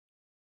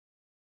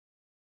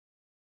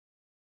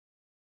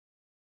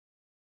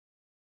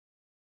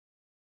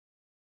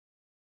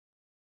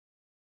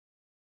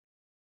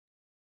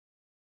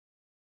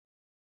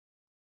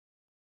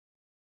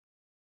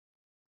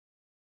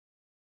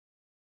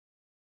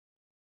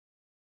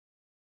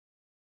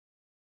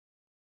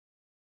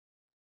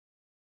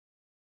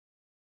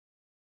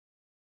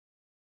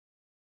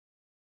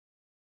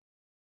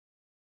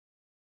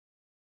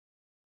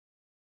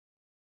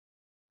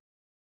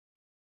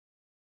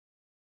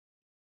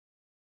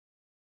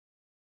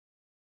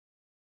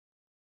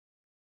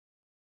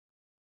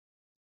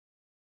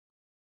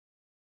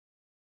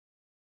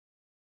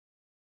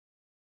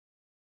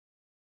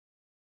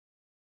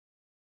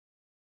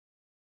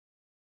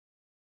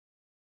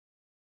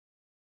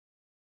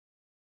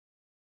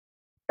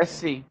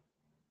SC,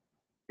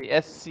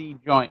 the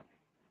SC joint.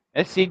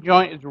 SC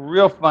joint is a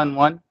real fun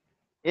one.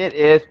 It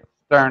is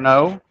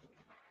sterno,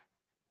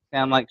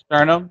 sound like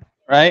sternum,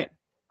 right?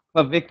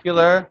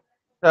 Clavicular.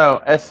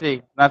 So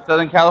SC, not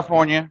Southern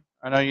California.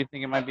 I know you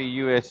think it might be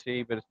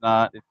USC, but it's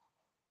not. It's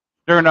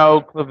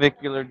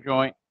sternoclavicular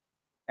joint,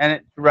 and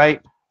it's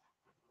right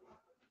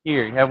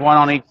here. You have one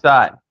on each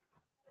side.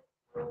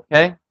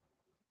 Okay?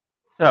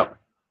 So,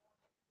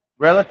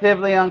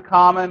 relatively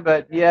uncommon,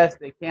 but yes,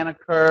 they can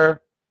occur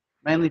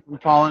mainly from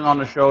falling on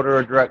the shoulder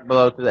or direct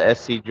below to the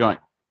SC joint.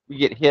 You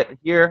get hit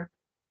here,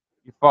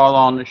 you fall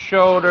on the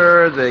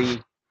shoulder, the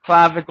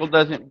clavicle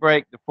doesn't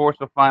break, the force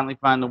will finally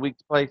find the weak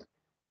place,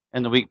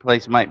 and the weak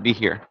place might be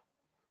here.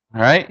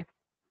 All right?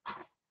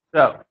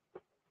 So,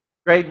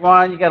 grade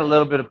 1, you got a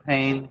little bit of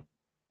pain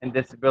and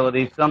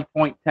disability, some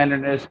point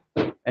tenderness,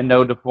 and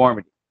no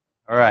deformity.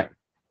 All right.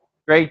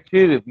 Grade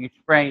 2, if you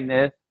sprain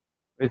this,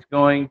 is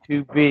going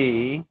to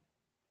be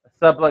a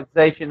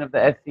subluxation of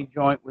the SC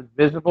joint with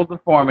visible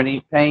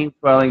deformity, pain,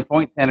 swelling,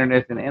 point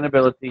tenderness, and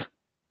inability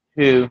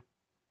to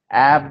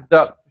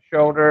abduct the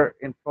shoulder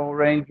in full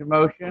range of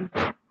motion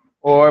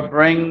or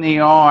bring the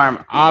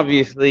arm.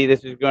 Obviously,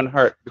 this is going to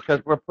hurt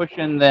because we're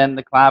pushing then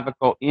the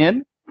clavicle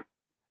in,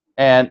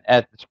 and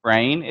at the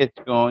sprain, it's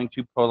going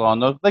to pull on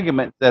those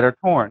ligaments that are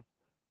torn.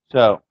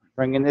 So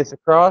bringing this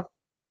across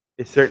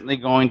is certainly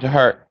going to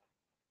hurt.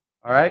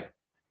 All right?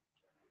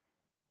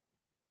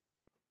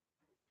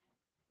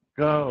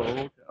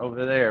 Go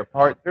over there.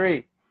 Part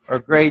 3, or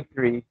grade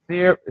 3.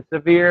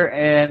 Severe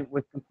and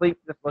with complete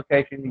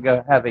dislocation, you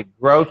go have a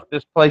gross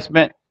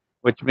displacement,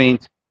 which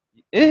means,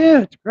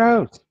 ew, it's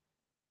gross.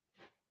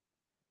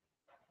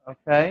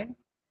 Okay?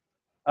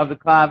 Of the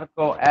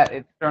clavicle at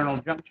its sternal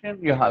junction,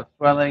 you'll have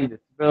swelling,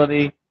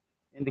 disability,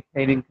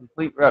 indicating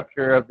complete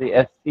rupture of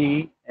the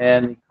SC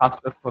and the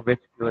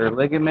costoclavicular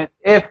ligament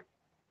if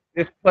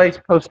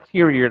displaced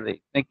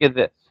posteriorly. Think of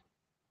this.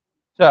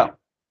 So,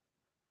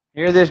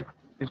 here this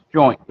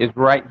joint is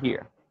right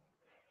here.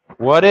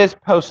 What is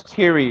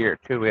posterior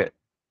to it?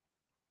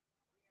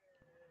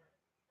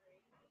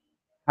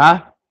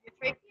 Huh?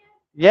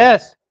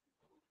 Yes.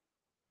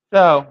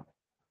 So,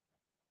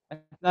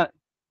 it's not,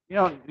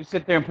 you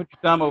sit there and put your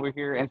thumb over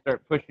here and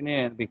start pushing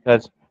in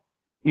because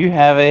you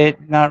have a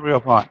not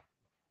real fun,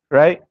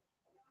 right?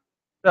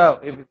 So,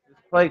 if it's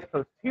placed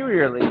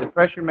posteriorly, the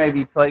pressure may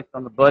be placed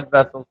on the blood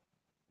vessels,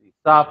 the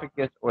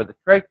esophagus, or the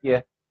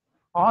trachea,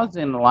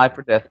 causing a life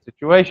or death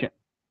situation.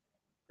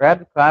 Grab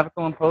the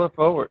clavicle and pull it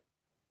forward.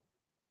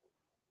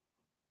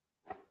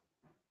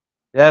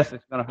 Yes,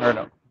 it's going to hurt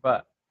them,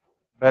 but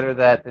better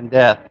that than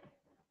death.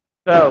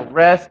 So,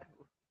 rest,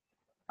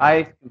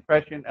 ice,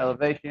 compression,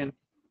 elevation,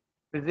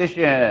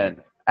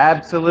 position,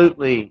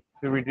 absolutely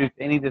to reduce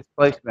any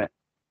displacement.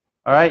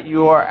 All right,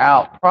 you are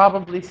out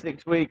probably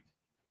 6 weeks.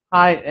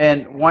 High,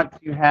 and once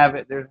you have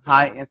it, there's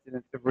high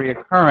incidence of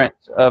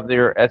reoccurrence of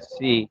their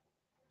SC.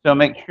 So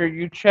make sure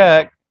you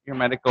check your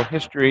medical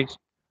histories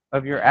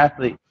of your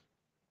athletes.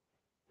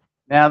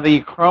 Now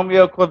the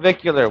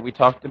acromioclavicular, we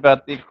talked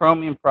about the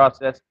acromion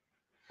process,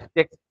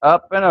 sticks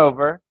up and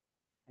over,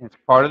 and it's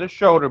part of the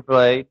shoulder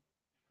blade,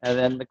 and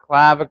then the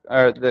clavicle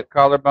or the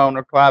collarbone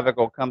or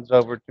clavicle comes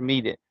over to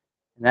meet it,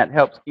 and that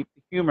helps keep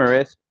the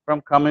humerus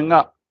from coming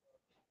up.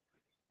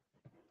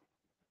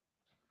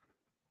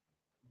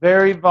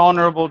 Very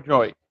vulnerable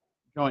joint.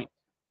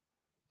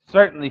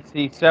 Certainly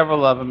see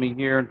several of them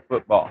here in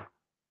football.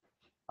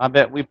 I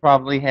bet we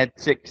probably had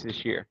 6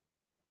 this year.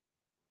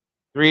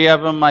 3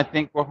 of them, I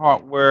think,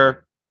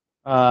 were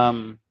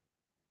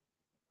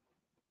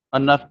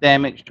enough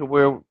damage to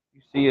where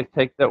you see us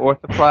take the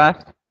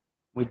orthoplast.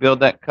 We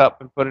build that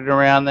cup and put it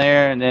around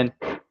there, and then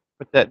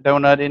put that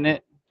donut in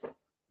it.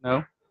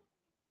 No,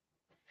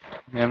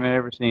 you haven't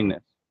ever seen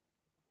this.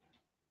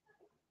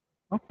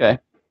 Okay.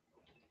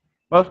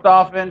 Most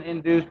often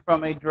induced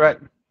from a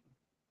direct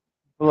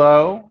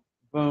blow.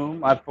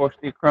 Boom. I force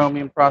the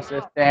acromion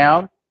process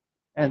down,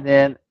 and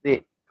then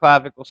the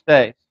clavicle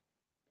stays.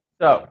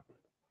 So,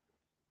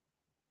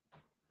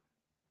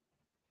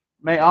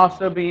 may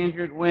also be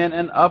injured when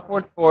an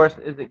upward force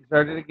is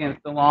exerted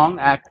against the long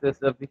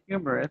axis of the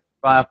humerus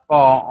by a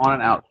fall on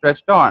an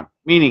outstretched arm.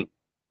 Meaning,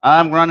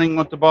 I'm running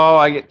with the ball,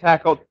 I get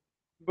tackled,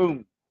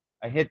 boom,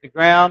 I hit the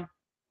ground,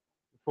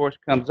 the force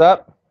comes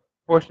up,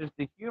 forces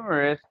the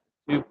humerus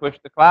to push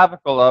the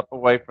clavicle up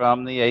away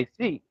from the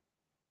AC.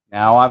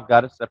 Now I've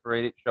got a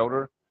separated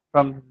shoulder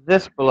from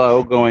this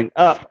blow going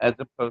up as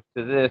opposed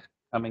to this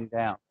coming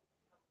down.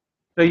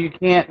 So you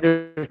can't,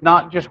 there's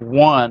not just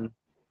one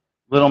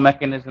little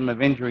mechanism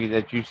of injury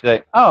that you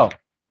say, oh,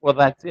 well,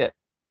 that's it.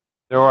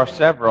 There are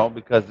several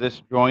because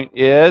this joint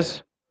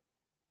is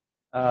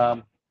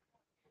prevalent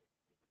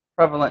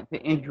to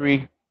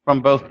injury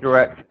from both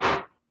directions.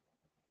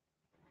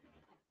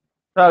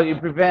 So you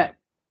prevent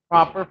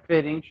proper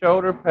fitting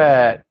shoulder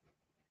pads.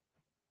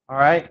 All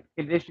right,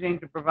 conditioning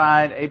to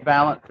provide a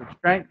balance of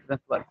strength and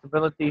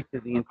flexibility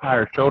to the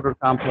entire shoulder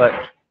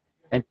complex,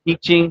 and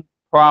teaching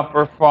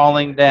proper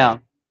falling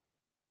down.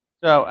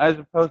 So as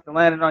opposed to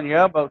landing on your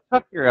elbow,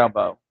 tuck your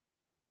elbow.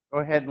 Go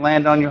ahead and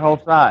land on your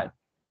whole side.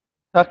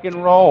 Tuck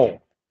and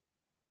roll.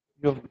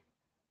 You'll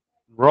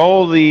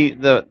roll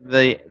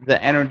the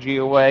energy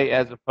away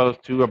as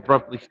opposed to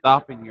abruptly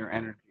stopping your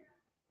energy.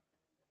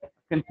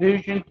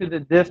 Contusion to the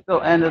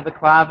distal end of the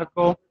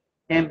clavicle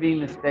can be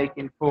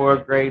mistaken for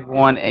grade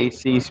 1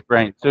 AC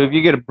sprain. So if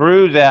you get a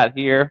bruise out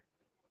here,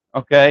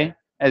 okay,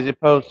 as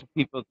opposed to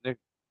people that,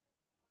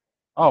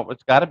 oh,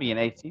 it's got to be an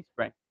AC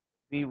sprain.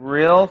 Be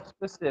real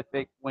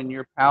specific when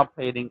you're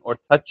palpating or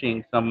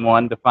touching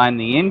someone to find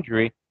the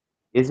injury.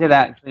 Is it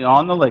actually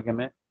on the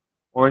ligament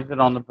or is it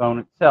on the bone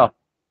itself?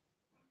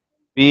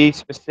 Be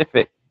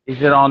specific.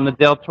 Is it on the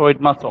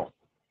deltoid muscle?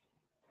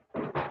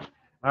 All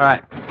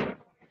right.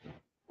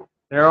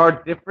 There are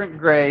different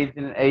grades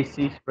in an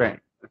AC sprain.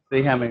 Let's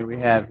see how many we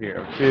have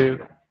here. 2,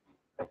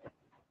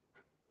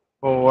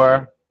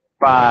 4,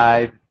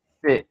 5,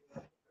 6.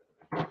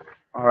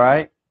 All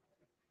right.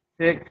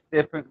 6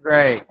 different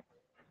grades.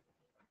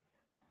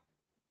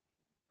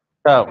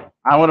 So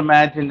I would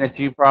imagine that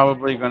you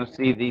probably are going to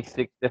see these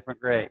 6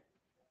 different grades.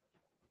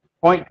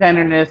 Point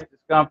tenderness,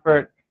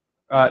 discomfort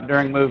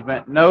during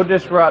movement. No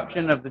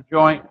disruption of the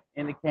joint,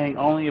 indicating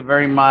only a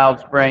very mild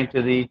sprain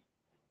to the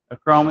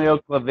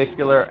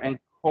acromioclavicular and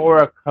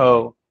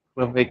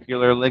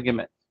coracoclavicular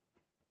ligaments.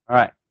 All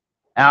right.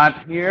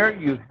 Out here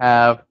you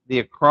have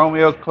the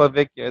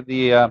acromioclavicular,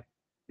 the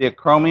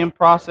acromion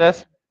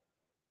process,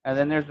 and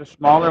then there's a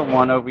smaller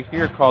one over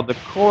here called the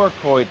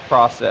coracoid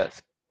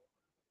process.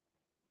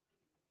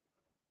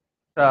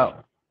 So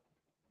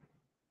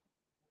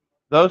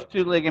those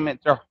 2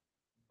 ligaments are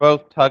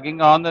both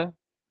tugging on the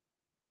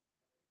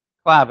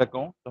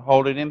clavicle to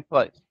hold it in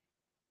place.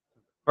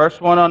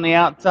 First one on the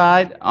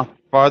outside,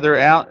 farther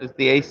out, is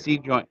the AC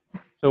joint.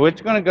 So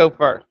it's going to go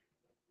first.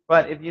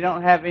 But if you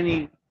don't have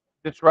any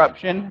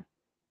disruption,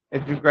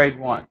 it's your grade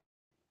 1.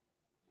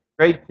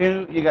 Grade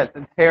 2, you got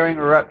the tearing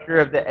or rupture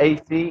of the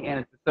AC and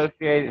its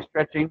associated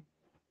stretching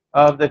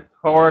of the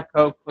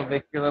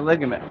coracoclavicular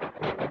ligament.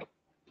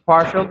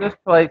 Partial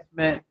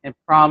displacement and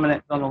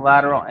prominence on the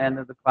lateral end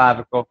of the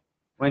clavicle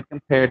when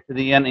compared to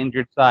the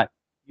uninjured side.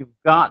 You've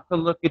got to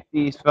look at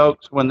these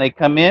folks when they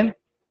come in,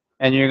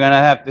 and you're going to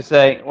have to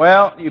say,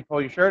 well, you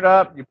pull your shirt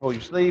up, you pull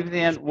your sleeves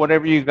in,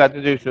 whatever you've got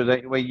to do so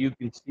that way you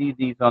can see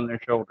these on their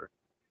shoulders.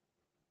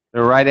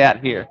 They're right out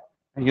here.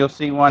 And you'll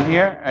see one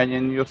here, and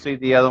then you'll see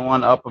the other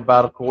one up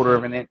about 1/4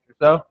 of an inch or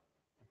so.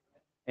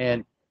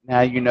 And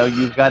now you know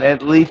you've got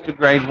at least a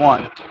grade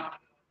 1.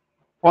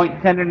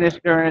 Point tenderness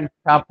during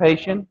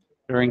palpation,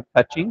 during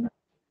touching,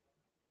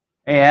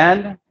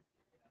 and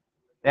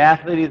the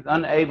athlete is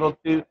unable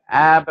to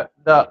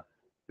abduct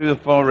through the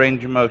full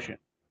range of motion.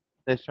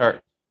 This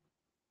hurts.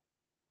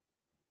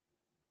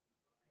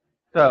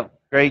 So,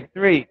 grade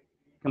 3,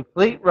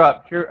 complete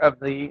rupture of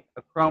the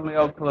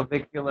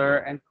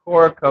acromioclavicular and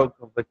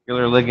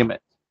coracoclavicular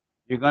ligaments.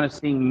 You're going to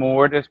see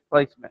more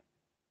displacement.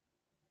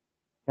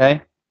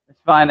 Okay? Let's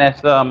find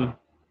this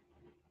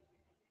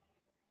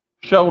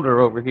shoulder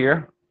over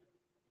here.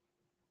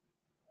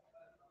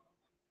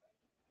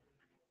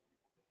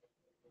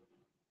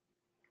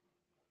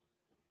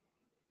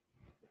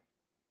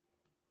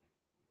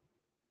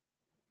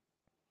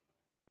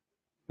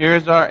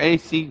 Here's our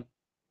AC.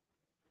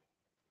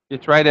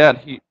 It's right out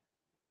here,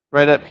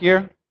 right up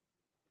here.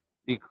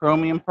 The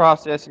acromion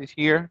process is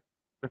here.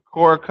 The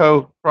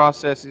coraco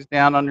process is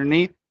down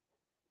underneath.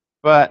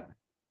 But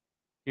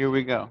here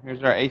we go.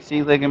 Here's our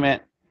AC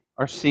ligament,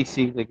 our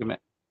CC ligament.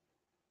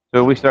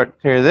 So we start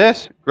to tear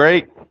this,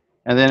 great.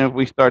 And then if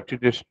we start to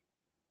just,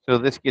 so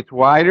this gets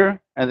wider,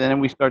 and then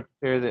we start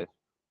to tear this.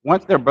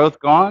 Once they're both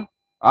gone,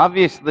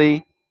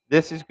 obviously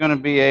this is going to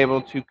be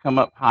able to come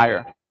up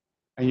higher.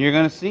 And you're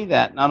going to see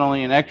that not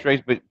only in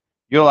x-rays, but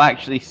you'll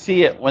actually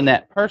see it when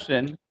that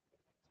person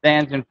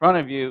stands in front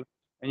of you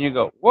and you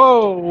go,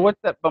 whoa, what's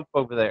that bump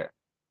over there?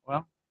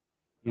 Well,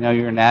 you know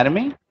your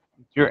anatomy,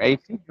 it's your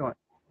AC joint.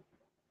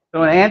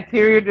 So an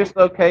anterior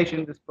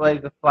dislocation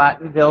displays a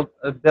flattened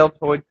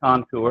deltoid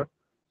contour.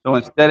 So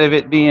instead of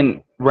it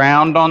being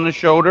round on the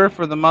shoulder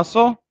for the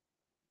muscle,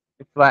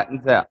 it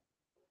flattens out.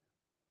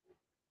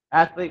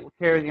 Athlete will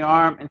carry the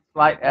arm in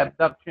slight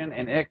abduction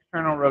and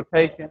external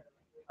rotation,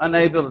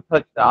 unable to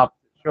touch the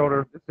opposite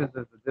shoulder. This is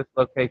a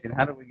dislocation.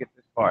 How do we get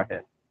this far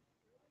ahead?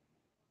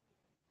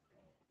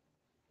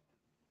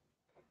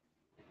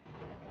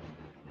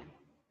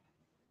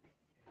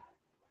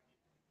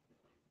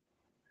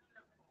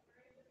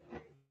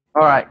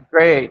 All right,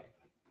 grade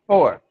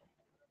 4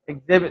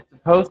 exhibits a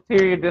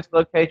posterior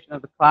dislocation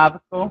of the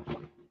clavicle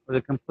with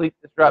a complete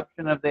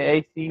disruption of the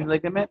AC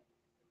ligament.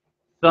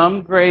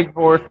 Some grade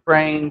 4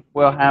 sprains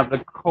will have the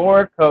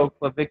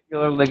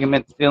coracoclavicular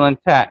ligament still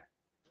intact.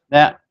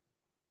 Now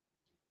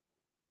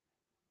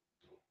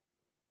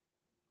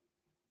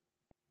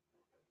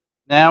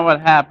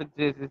what happens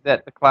is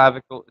that the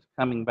clavicle is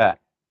coming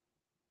back.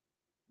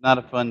 Not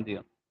a fun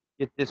deal.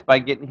 Get this by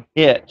getting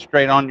hit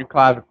straight on your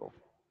clavicle.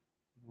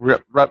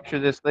 Rupture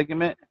this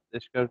ligament,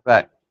 this goes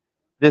back.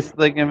 This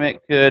ligament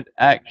could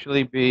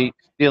actually be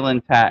still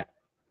intact.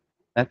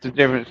 That's the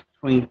difference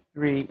between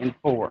 3 and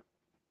 4.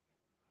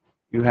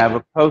 You have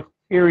a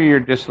posterior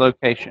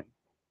dislocation.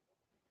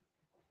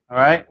 All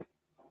right.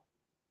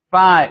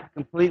 5,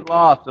 complete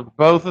loss of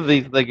both of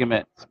these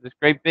ligaments. This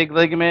great big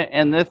ligament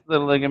and this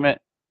little ligament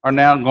are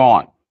now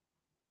gone.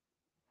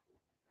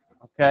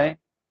 Okay.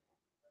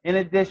 In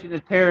addition to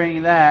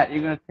tearing that,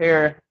 you're going to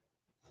tear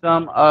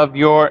some of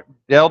your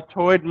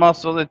deltoid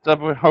muscle that's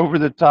up over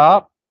the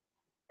top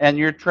and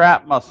your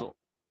trap muscle.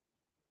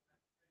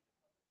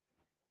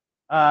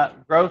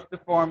 Gross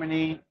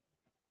deformity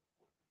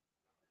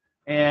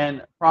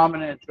and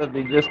prominence of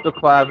the distal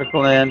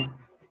clavicle end.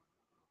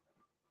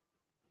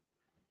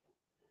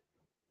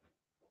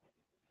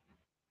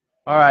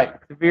 All right,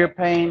 severe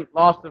pain,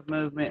 loss of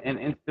movement, and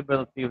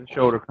instability of the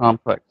shoulder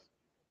complex.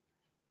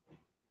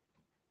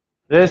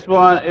 This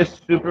one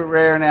is super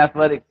rare in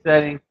athletic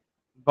settings.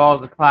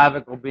 Involves the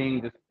clavicle being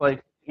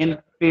displaced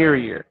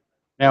inferior.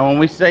 Now, when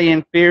we say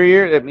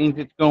inferior, that means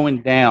it's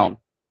going down.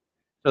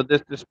 So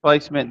this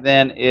displacement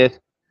then is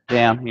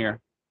down here,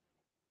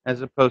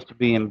 as opposed to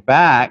being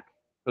back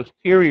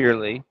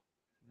posteriorly.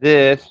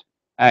 This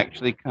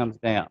actually comes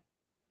down.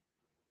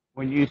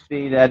 When you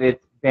see that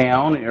it's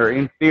down or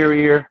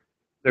inferior,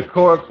 the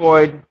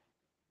coracoid,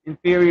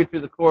 inferior to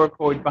the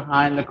coracoid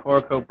behind the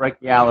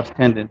coracobrachialis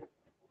tendon.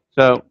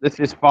 So this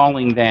is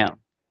falling down.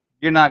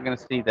 You're not going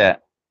to see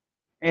that.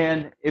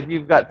 And if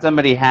you've got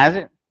somebody has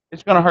it,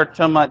 it's going to hurt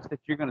so much that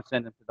you're going to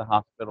send them to the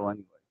hospital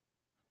anyway.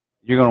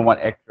 You're going to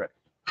want X-rays.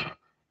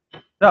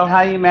 So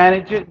how you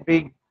manage it?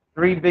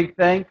 Three big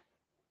things.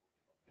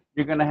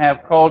 You're going to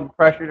have cold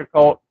pressure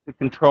to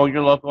control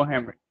your local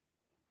hemorrhage.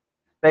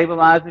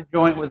 Stabilize the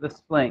joint with a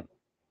sling.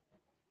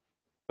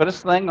 Put a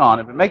sling on.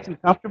 If it makes them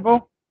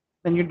comfortable,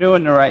 then you're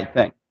doing the right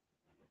thing.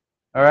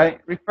 All right?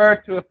 Refer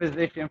to a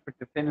physician for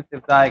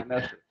definitive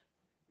diagnosis.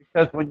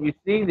 Because when you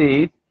see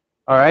these,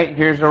 all right,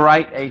 here's a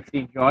right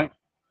AC joint.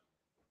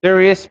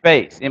 There is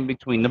space in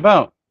between the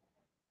bones.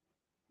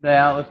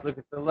 Now let's look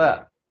at the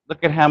left.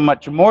 Look at how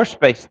much more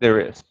space there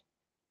is.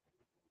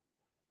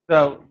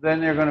 So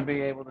then they're going to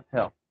be able to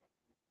tell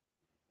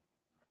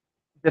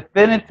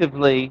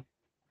definitively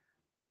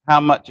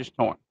how much is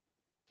torn.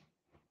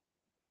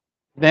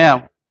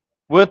 Now,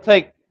 we'll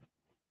take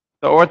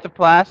the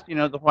orthoplast, you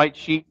know, the white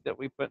sheet that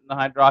we put in the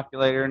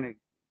hydrocollator and it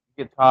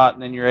gets hot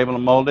and then you're able to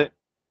mold it.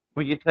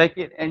 Well, you take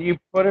it and you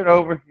put it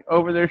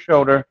over their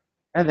shoulder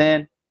and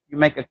then you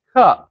make a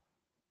cup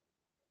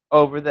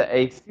over the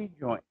AC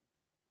joint.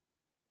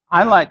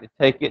 I like to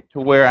take it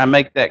to where I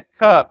make that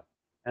cup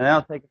and then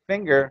I'll take a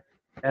finger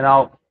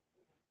and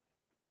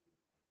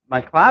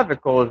my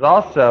clavicle is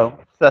also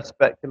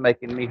suspect to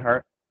making me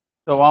hurt.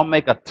 So I'll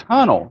make a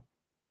tunnel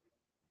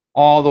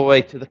all the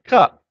way to the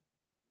cup.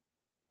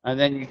 And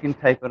then you can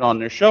tape it on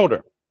their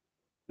shoulder.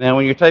 Now,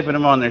 when you're taping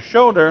them on their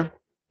shoulder,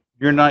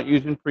 you're not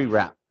using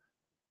pre-wrap.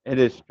 It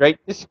is straight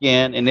to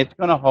skin, and it's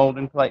going to hold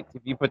in place.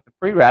 If you put the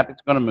pre-wrap,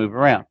 it's going to move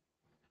around.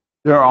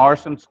 There are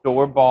some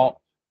store-bought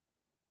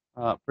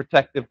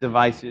protective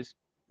devices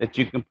that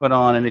you can put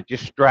on, and it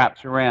just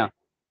straps around.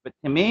 But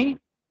to me,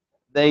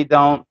 they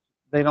don't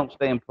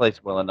stay in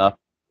place well enough.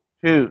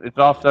 Two, it's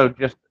also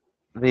just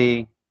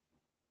the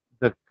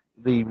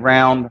the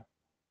round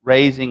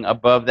raising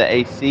above the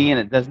AC, and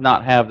it does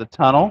not have the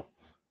tunnel.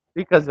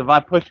 Because if I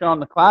push on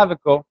the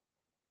clavicle,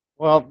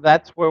 well,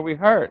 that's where we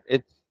hurt.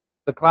 It's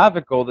the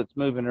clavicle that's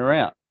moving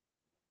around.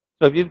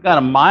 So if you've got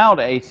a mild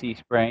AC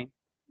sprain,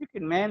 you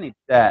can manage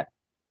that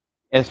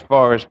as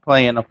far as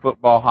playing a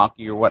football,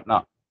 hockey, or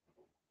whatnot.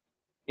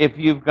 If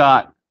you've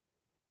got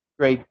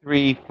grade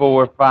 3,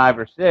 4, 5,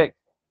 or 6,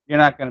 you're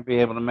not going to be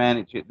able to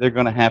manage it. They're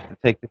going to have to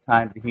take the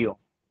time to heal.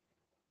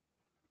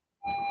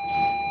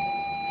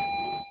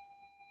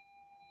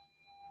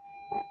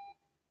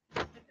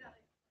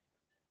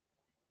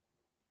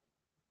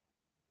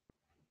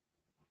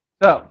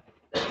 So,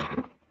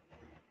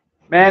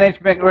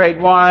 management grade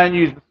 1,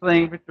 use the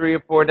sling for 3 or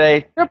 4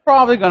 days. They're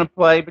probably going to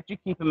play, but you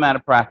keep them out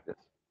of practice.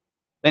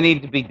 They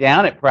need to be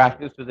down at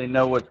practice so they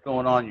know what's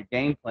going on in your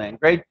game plan.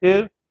 Grade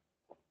 2,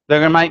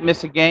 they might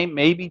miss a game,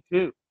 maybe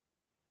 2.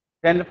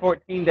 10 to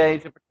 14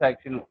 days of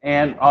protection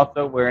and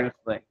also wearing a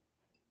sling.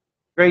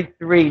 Grade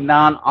 3,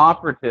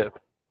 non-operative,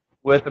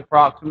 with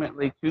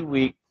approximately 2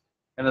 weeks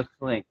and a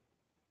sling.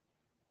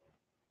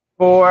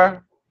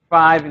 4,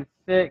 5, and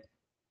 6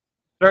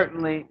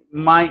 certainly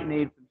might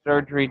need some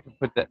surgery to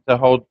put that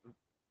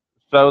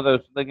sew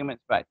those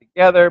ligaments back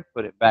together,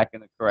 put it back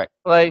in the correct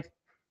place,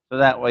 so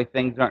that way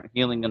things aren't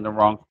healing in the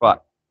wrong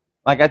spot.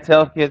 Like I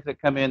tell kids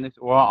that come in, they say,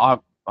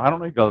 "Well, I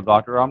don't need to go to the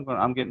doctor.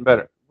 I'm getting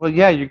better." Well,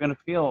 yeah, you're going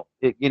to feel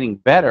it getting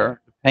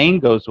better. The pain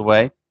goes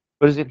away,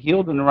 but is it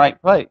healed in the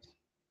right place?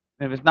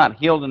 And if it's not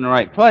healed in the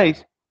right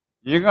place,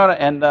 you're going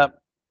to end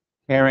up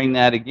carrying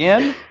that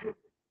again,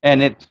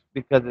 and it's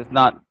because it's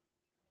not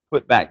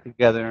put back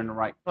together in the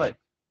right place.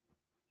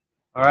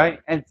 All right,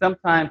 and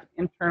sometimes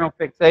internal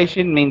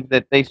fixation means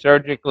that they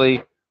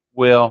surgically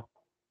will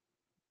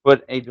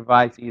put a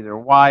device, either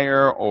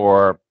wire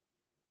or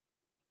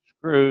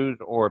screws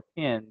or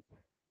pins,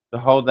 to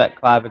hold that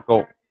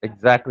clavicle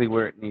exactly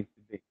where it needs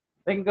to be.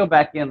 They can go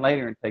back in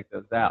later and take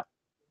those out.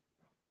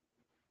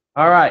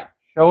 All right,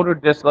 shoulder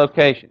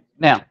dislocations.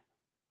 Now,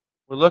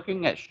 We're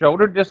looking at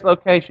shoulder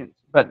dislocations,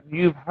 but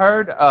you've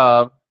heard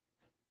of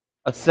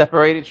a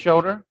separated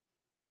shoulder?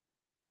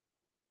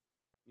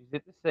 Is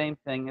it the same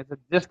thing as a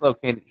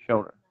dislocated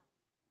shoulder?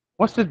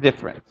 What's the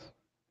difference?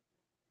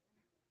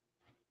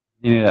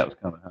 You knew that was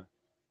coming, huh?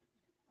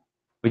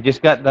 We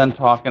just got done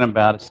talking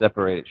about a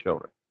separated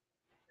shoulder.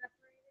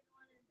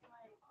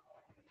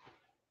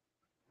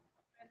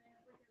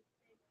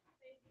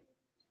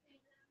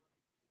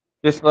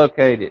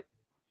 Dislocated.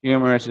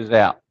 Humerus is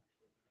out.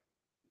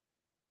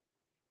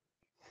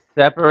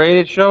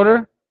 Separated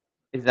shoulder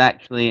is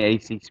actually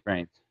AC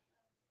sprains.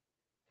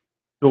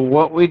 So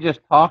what we just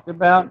talked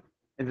about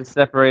is a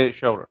separated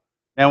shoulder.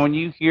 Now, when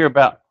you hear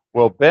about,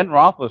 well, Ben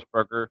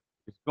Roethlisberger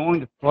is going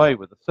to play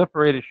with a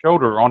separated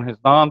shoulder on his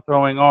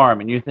non-throwing arm,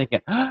 and you're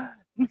thinking, ah,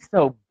 he's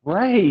so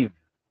brave.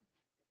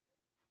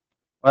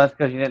 Well, that's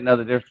because you didn't know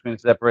the difference between a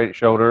separated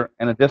shoulder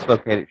and a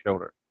dislocated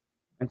shoulder.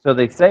 And so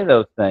they say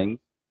those things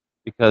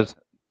because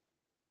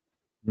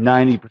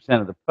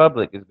 90% of the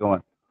public is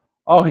going,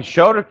 oh, his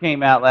shoulder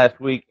came out last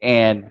week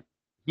and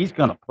he's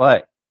going to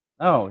play.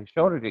 No, his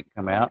shoulder didn't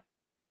come out.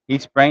 He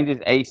sprained his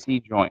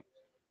AC joint.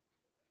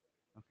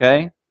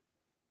 Okay?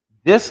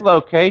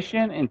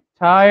 Dislocation,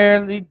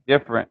 entirely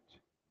different.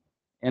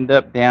 End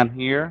up down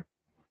here,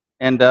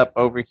 end up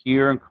over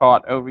here and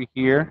caught over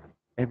here.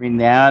 Every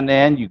now and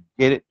then you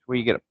get it where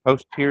you get a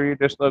posterior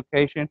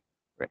dislocation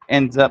where it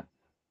ends up,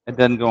 it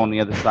doesn't go on the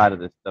other side of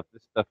this stuff.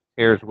 This stuff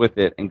tears with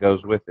it and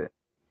goes with it.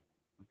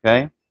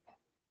 Okay?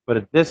 But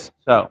at this,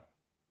 so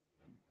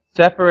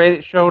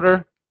separated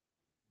shoulder,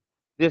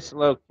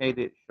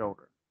 dislocated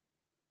shoulder.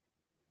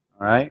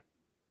 All right?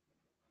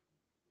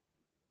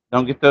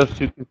 Don't get those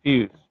two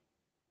confused.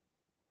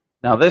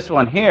 Now this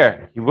one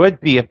here, he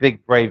would be a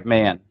big brave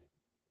man.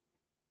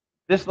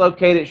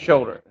 Dislocated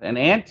shoulder, an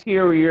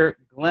anterior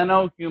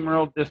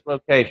glenohumeral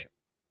dislocation.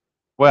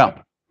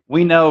 Well,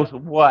 we know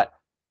what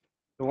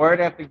the word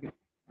after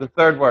the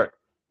third word,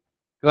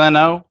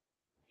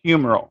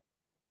 glenohumeral,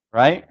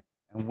 right?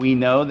 And we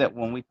know that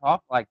when we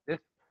talk like this,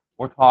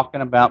 we're talking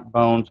about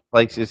bones,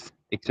 places,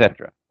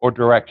 etc., or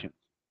directions.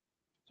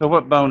 So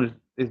what bone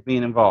is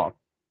being involved?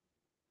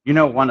 You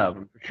know one of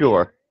them for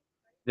sure,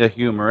 the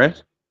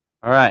humerus.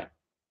 All right.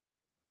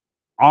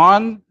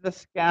 On the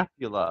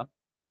scapula,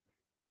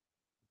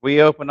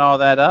 we open all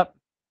that up.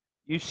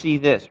 You see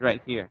this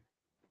right here.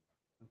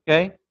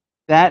 Okay?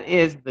 That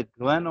is the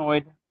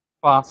glenoid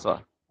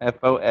fossa,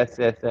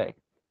 Fossa.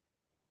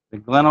 The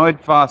glenoid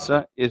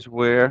fossa is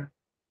where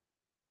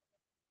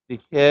the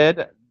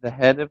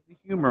head of the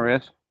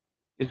humerus,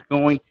 is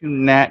going to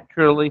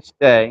naturally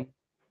stay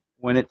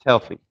when it's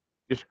healthy.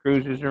 Just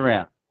cruises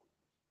around.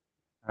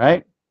 All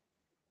right?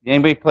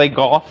 Anybody play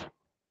golf?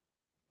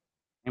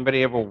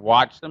 Anybody ever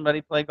watch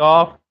somebody play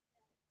golf?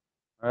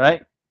 All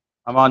right?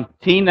 I'm on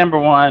tee number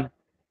 1,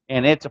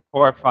 and it's a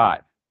par 5,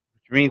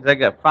 which means I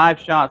got 5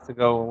 shots to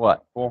go,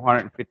 what,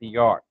 450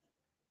 yards.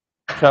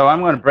 So I'm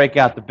going to break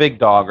out the big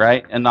dog,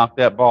 right, and knock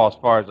that ball as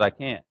far as I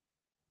can.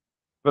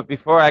 But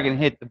before I can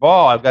hit the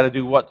ball, I've got to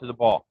do what to the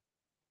ball?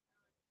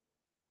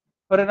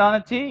 Put it on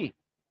a tee.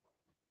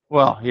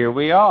 Well, here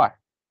we are.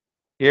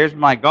 Here's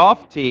my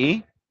golf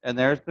tee, and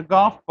there's the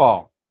golf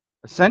ball.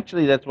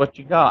 Essentially, that's what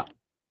you got.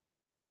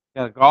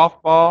 You got a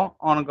golf ball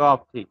on a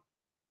golf tee.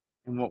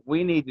 And what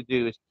we need to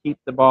do is keep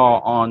the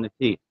ball on the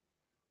tee.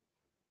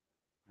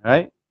 All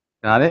right?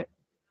 Got it?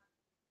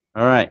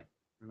 All right.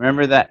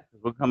 Remember that.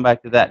 We'll come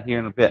back to that here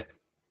in a bit.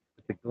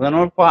 The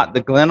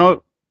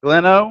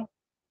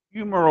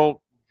glenohumeral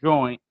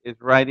joint is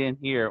right in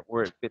here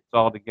where it fits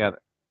all together.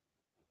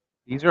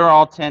 These are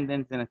all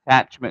tendons and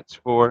attachments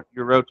for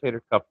your rotator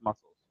cuff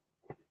muscles.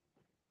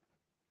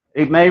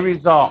 It may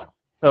result,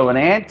 so an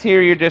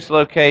anterior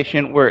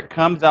dislocation where it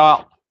comes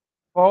out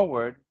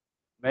forward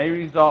may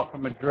result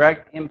from a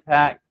direct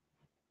impact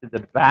to the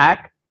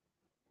back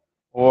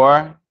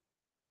or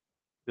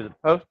to the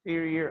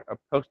posterior or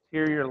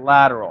posterior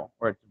lateral,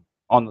 where it's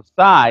on the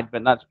side,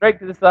 but not straight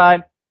to the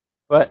side,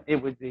 but it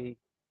would be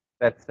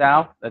that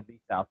south, that'd be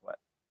southwest.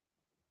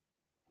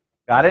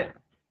 Got it?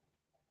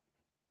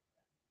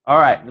 All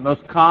right, the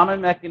most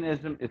common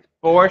mechanism is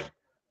forced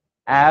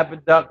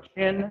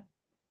abduction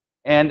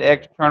and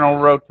external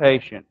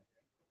rotation.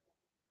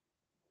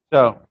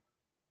 So,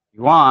 if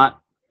you want,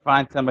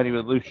 find somebody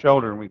with a loose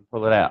shoulder and we can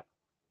pull it out.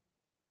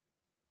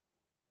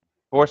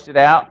 Force it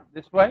out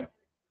this way.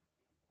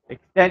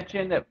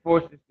 Extension that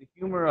forces the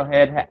humeral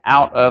head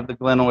out of the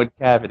glenoid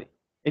cavity.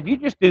 If you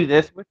just do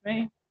this with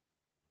me,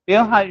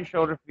 feel how your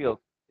shoulder feels.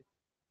 It's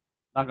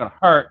not going to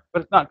hurt,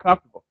 but it's not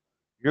comfortable.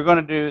 You're going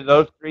to do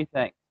those 3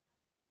 things.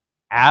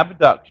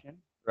 Abduction,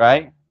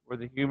 right, where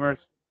the humerus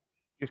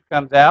just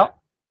comes out.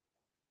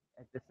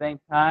 At the same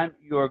time,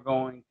 you are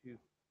going to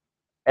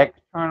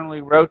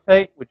externally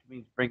rotate, which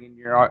means bringing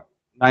your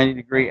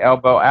 90-degree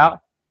elbow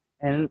out.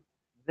 And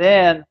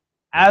then,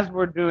 as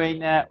we're doing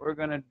that, we're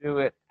going to do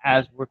it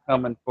as we're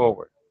coming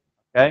forward.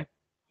 Okay?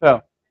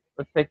 So,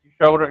 let's take your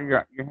shoulder,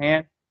 your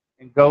hand,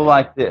 and go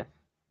like this.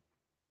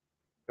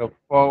 Go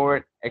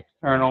forward,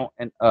 external,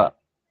 and up.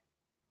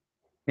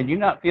 Can you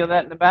not feel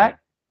that in the back?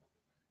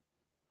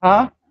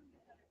 Huh?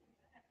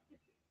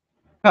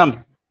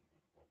 Come,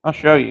 I'll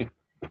show you.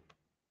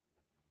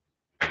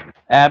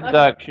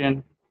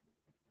 Abduction.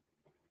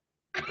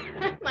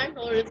 My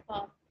shoulder is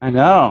popped. I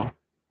know.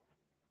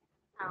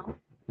 Ow.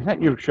 Is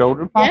that your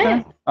shoulder popping?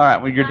 Yes. All right,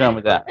 well, you're done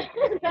with that.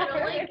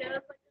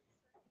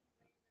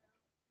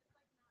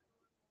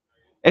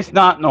 It's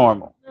not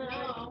normal.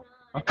 No.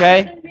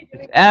 Okay?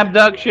 Its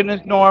abduction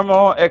is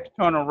normal,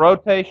 external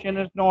rotation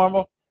is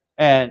normal,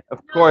 and of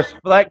course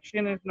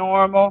flexion is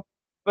normal.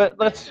 But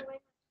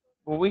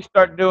when we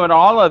start doing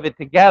all of it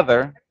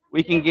together,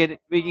 we can get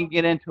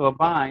into a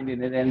bind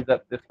and it ends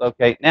up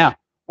dislocating. Now,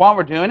 while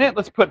we're doing it,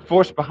 let's put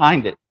force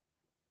behind it.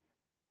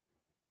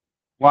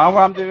 While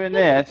I'm doing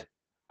this,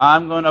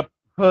 I'm going to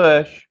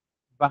push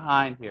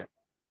behind here.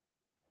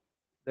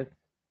 That's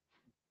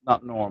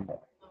not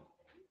normal.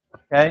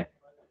 Okay?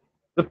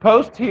 The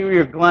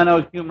posterior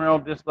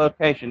glenohumeral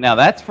dislocation. Now,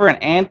 that's for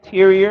an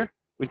anterior,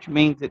 which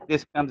means that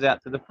this comes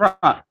out to the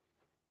front.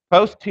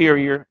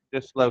 Posterior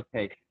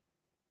dislocation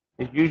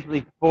is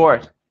usually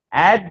force,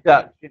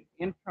 adduction,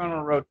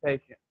 internal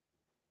rotation.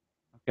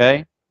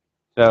 Okay?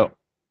 So,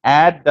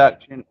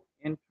 adduction,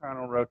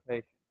 internal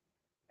rotation.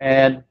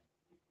 And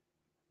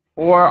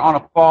or on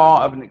a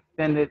fall of an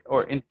extended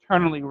or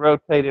internally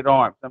rotated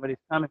arm. Somebody's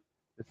coming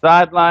to the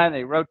sideline,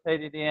 they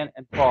rotate it in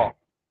and fall.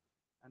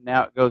 And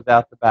now it goes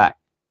out the back.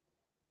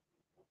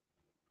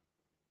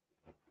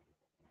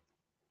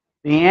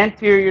 The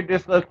anterior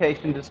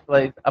dislocation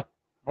displays a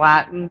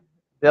flattened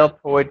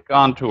deltoid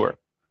contour.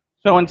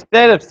 So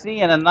instead of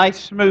seeing a nice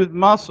smooth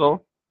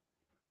muscle,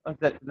 is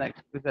that the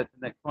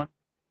next one?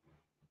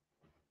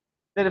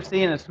 Instead of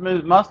seeing a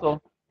smooth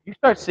muscle, you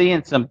start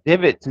seeing some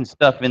divots and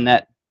stuff in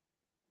that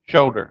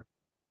shoulder.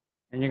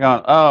 And you're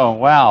going, oh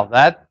wow,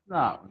 that's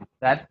not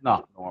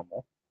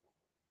normal.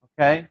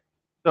 Okay?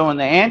 So in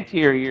the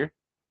anterior, it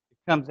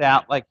comes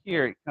out like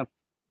here.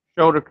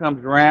 Shoulder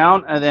comes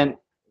around and then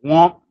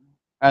whomp,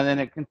 and then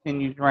it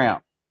continues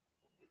around.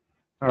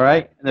 All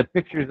right? And the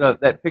picture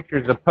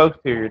is a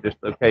posterior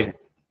dislocation.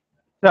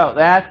 So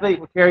the athlete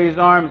will carry his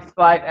arm,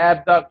 slight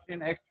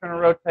abduction, external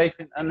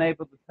rotation,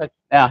 unable to touch.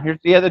 Now, here's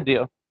the other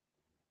deal.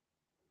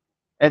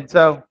 And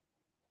so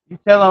you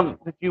tell them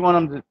that you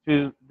want them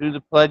to do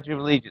the Pledge of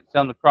Allegiance.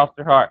 Tell them to cross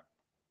their heart.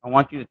 I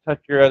want you to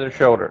touch your other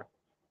shoulder.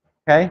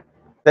 Okay?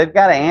 They've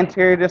got an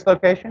anterior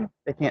dislocation.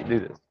 They can't do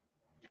this.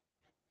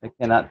 They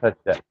cannot touch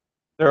that.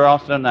 They're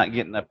also not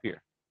getting up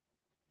here.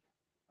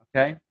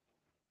 Okay?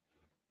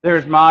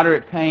 There's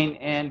moderate pain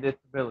and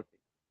disability.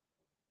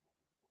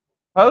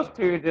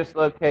 Posterior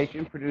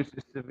dislocation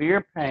produces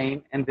severe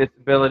pain and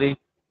disability.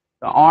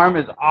 The arm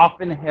is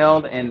often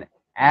held in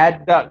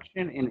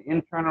adduction and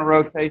internal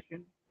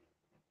rotation.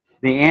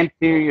 The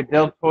anterior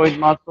deltoid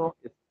muscle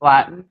is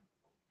flattened.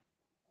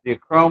 The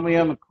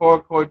acromion and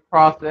coracoid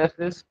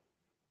processes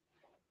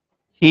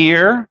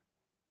here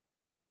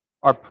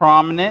are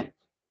prominent.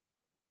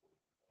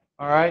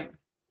 All right,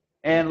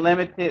 and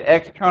limited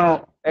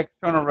external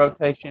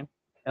rotation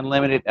and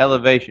limited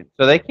elevation.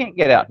 So they can't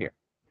get out here.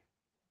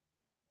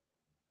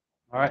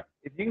 All right.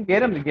 If you can get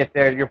them to get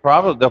there,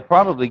 they'll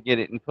probably get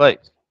it in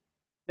place.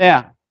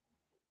 Now,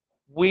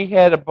 we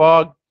had a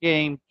ball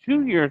game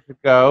 2 years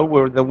ago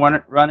where the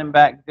one running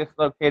back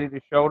dislocated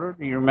his shoulder.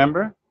 Do you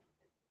remember?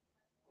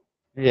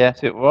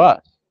 Yes, it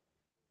was.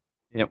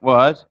 It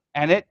was,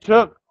 and it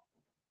took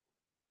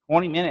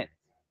 20 minutes.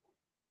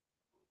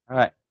 All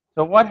right.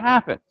 So what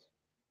happens?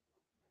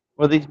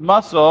 Well, these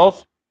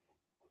muscles.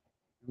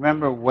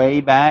 Remember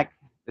way back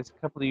this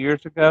couple of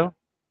years ago,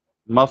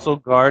 muscle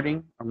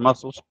guarding or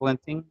muscle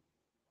splinting.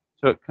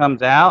 So it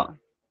comes out,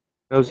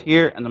 goes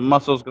here, and the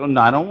muscles go, no,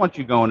 I don't want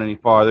you going any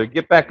farther.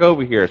 Get back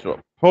over here. So it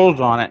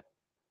pulls on it.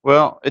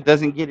 Well, it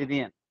doesn't get it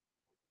in,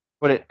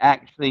 but it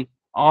actually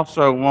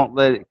also won't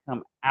let it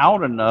come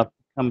out enough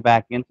to come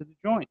back into the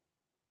joint.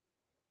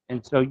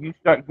 And so you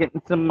start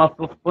getting some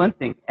muscle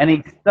splinting, and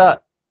he's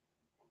stuck.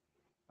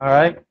 All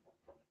right?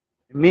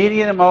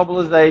 Immediate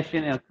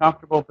immobilization in a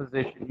comfortable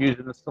position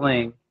using a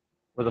sling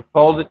with a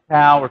folded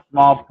towel or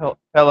small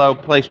pillow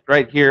placed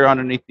right here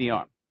underneath the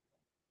arm.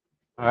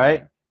 All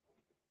right?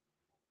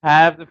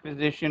 Have the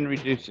physician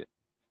reduce it.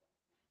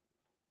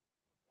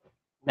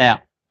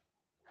 Now,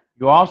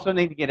 you also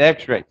need to get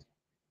x-rays.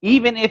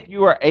 Even if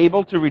you are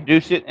able to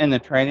reduce it in the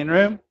training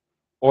room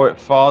or it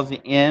falls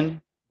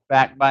in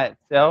back by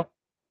itself,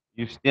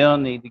 you still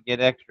need to get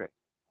x-rays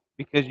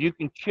because you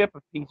can chip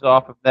a piece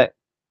off of that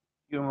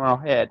humeral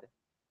head.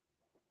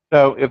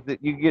 So if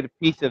you get a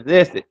piece of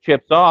this that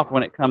chips off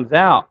when it comes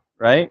out,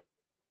 right?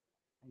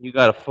 You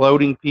got a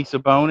floating piece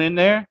of bone in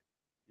there,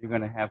 you're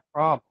going to have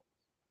problems.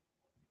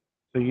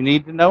 So you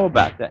need to know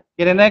about that.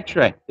 Get an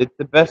x-ray. It's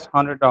the best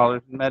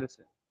 $100 in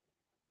medicine.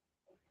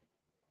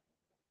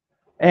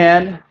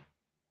 And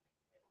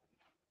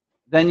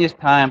then it's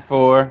time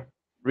for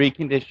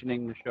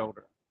reconditioning the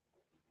shoulder.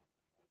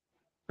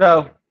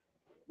 So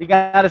you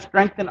got to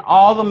strengthen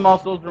all the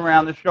muscles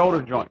around the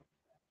shoulder joint.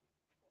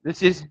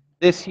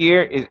 This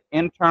here is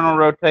internal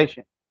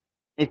rotation.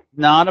 It's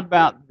not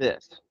about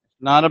this. It's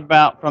not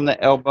about from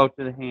the elbow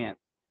to the hand.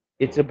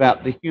 It's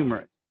about the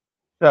humerus.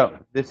 So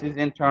this is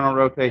internal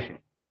rotation.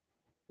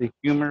 The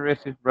humerus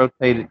is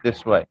rotated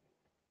this way.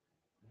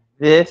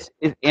 This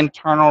is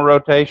internal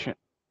rotation.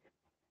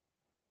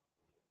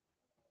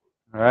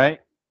 All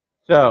right?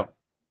 So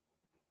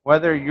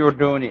whether you're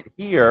doing it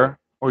here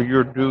or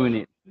you're doing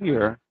it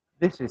here,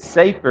 this is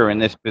safer in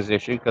this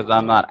position because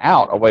I'm not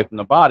out away from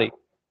the body,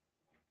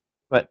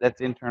 but that's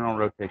internal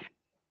rotation.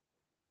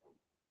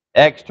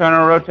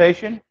 External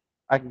rotation,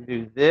 I can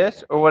do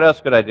this, or what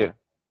else could I do?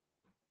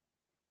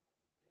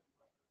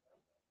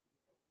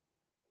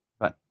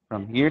 But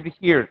from here to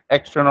here,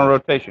 external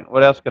rotation.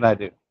 What else could I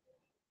do?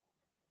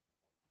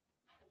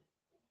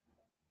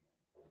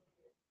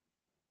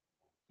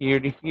 Here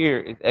to here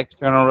is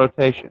external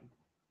rotation.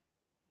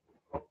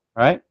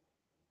 Right?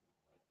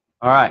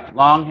 All right,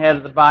 long head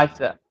of the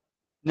bicep.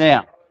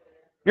 Now,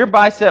 your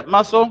bicep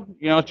muscle,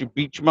 you know, it's your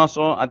beach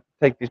muscle. I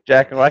take this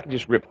jacket, I can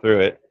just rip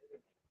through it.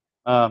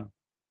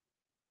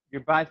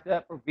 Your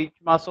bicep or beach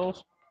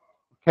muscles,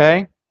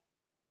 okay?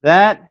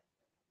 That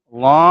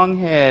long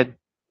head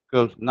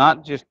goes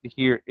not just to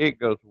here, it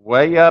goes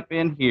way up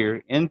in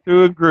here, in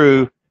through a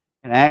groove,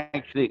 and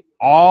actually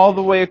all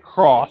the way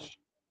across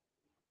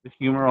the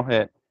humeral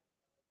head.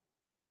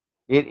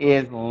 It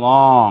is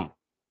long.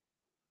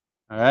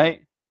 All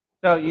right?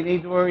 So you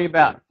need to worry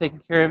about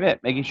taking care of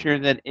it, making sure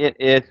that it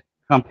is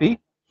comfy,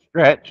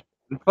 stretched,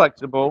 and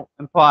flexible,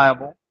 and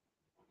pliable.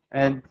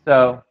 And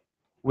so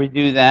we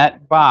do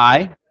that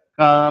by,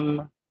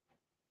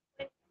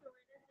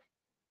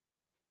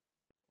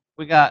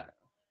 we got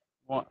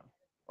one.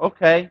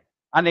 Okay,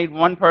 I need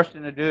one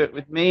person to do it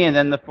with me, and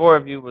then the four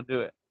of you will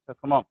do it. So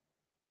come on.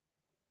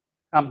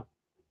 Come.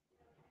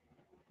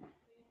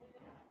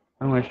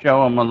 I'm going to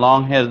show them a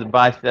long head of the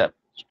bicep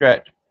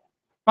stretch.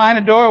 Find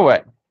a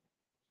doorway.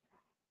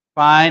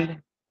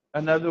 Find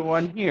another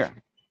one here.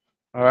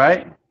 All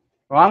right?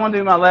 Well, I'm going to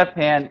do my left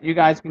hand. You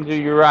guys can do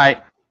your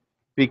right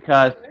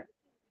because,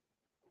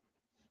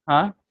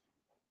 huh?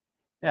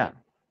 Yeah.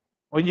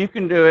 Well, you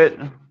can do it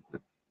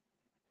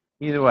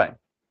either way.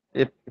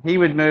 If he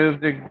would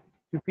move, the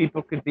two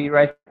people could be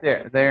right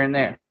there and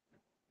there.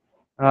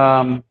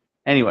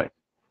 Anyway,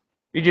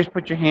 you just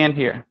put your hand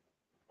here.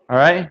 All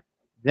right?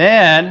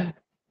 Then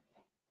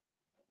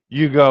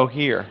you go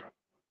here.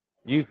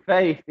 You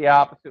face the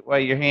opposite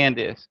way your hand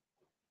is.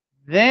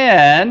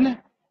 Then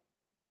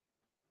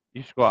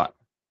you squat.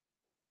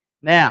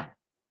 Now,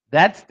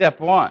 that's step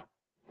one.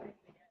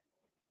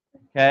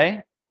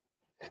 Okay?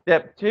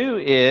 Step two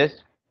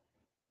is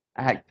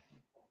act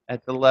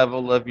at the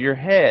level of your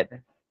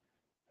head.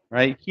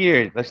 Right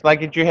here. Just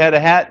like if you had a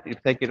hat, you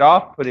take it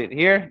off, put it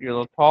here, you're a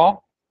little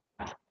tall.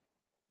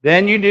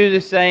 Then you do the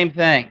same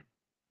thing.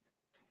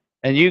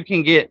 And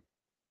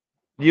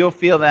you'll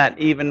feel that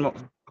even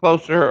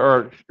closer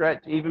or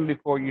stretch even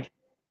before you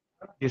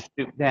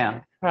stoop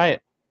down. Try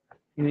it.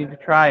 You need to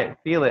try it.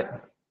 Feel it.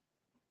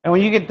 And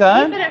when you get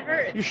done,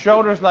 your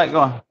shoulder's like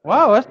going,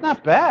 wow, that's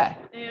not bad.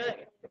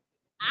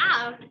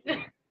 Ow.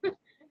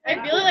 I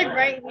feel it like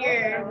right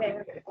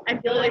here. I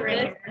feel it like right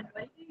here.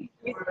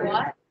 You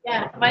squat?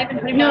 Yeah. Am I even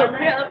putting it up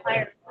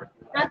higher?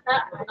 Not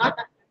that. Not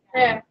that.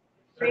 There.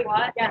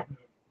 Squat? Yeah.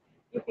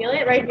 You feel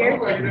it right here?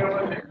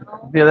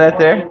 Feel that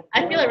there?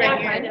 I feel it right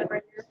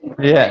here.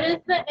 Yeah.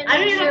 I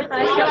don't even have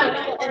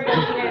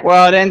to.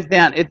 Well, it ends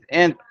down. It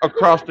ends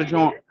across the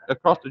joint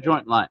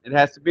line. It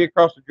has to be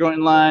across the joint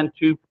line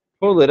to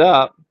pull it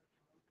up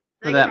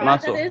for that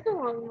muscle. That is a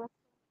long muscle.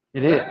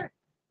 It is.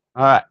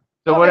 All right.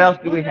 So what else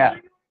do we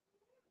have?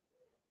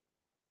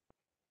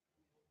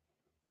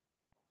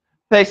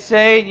 They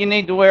say you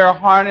need to wear a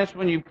harness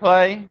when you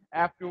play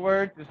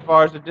afterwards as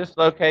far as the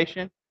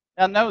dislocation.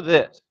 Now know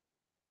this.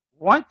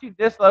 Once you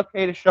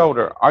dislocate a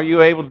shoulder, are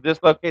you able to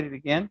dislocate it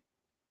again?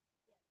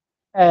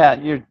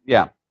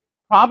 Yeah.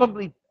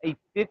 Probably a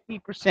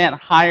 50%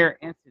 higher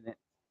incidence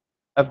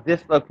of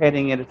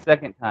dislocating it a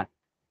second time.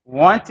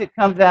 Once it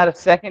comes out a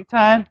second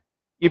time,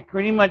 you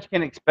pretty much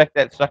can expect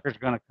that sucker's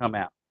going to come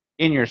out.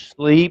 In your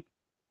sleep,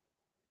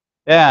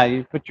 yeah,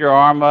 you put your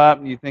arm up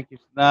and you think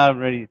you're not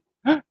ready.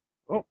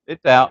 Oh,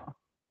 it's out.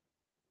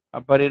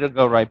 But it'll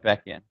go right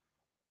back in.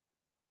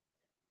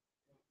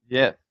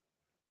 Yes.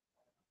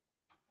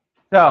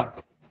 So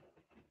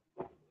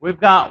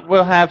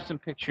we'll have some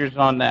pictures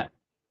on that.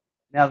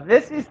 Now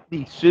this is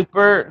the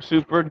super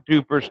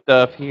duper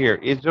stuff here.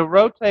 It's a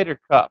rotator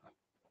cuff.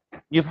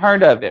 You've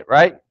heard of it,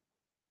 right?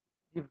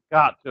 You've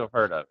got to have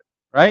heard of it,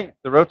 right?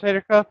 The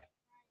rotator cuff.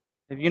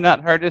 Have you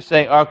not heard this?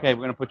 Say, okay, we're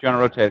going to put you on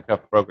a rotator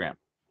cuff program.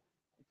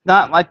 It's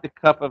not like the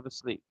cuff of a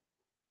sleep.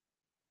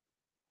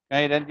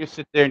 Okay, then just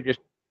sit there and just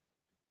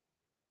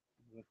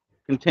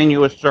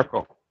continuous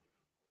circle.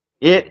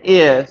 It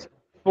is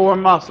 4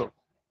 muscles.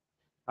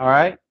 All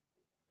right,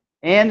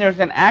 and there's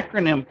an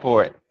acronym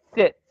for it.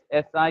 SITS.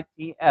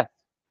 S-I-T-S.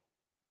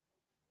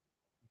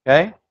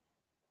 Okay,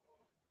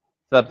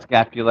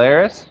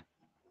 subscapularis,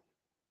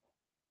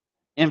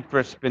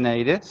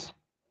 infraspinatus,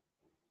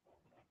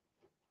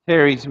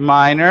 teres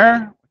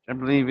minor, which I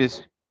believe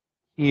is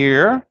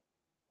here,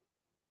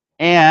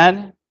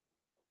 and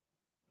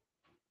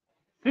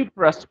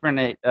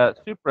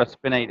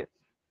supraspinatus.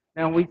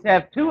 Now we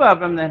have two of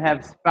them that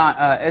have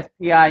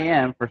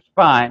SPIN for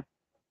spine,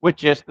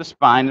 which is the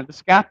spine of the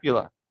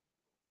scapula.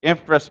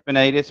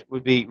 Infraspinatus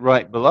would be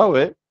right below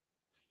it.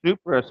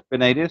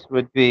 Supraspinatus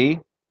would be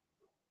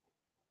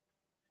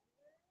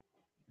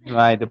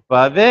right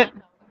above it.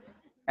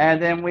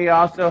 And then we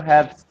also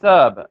have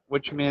sub,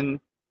 which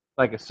means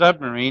like a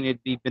submarine,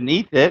 it'd be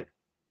beneath it.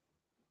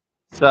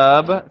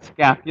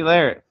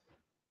 Subscapularis.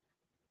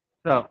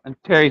 So, and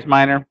Terry's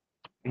minor,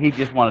 he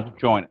just wanted to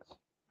join us.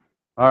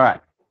 All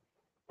right.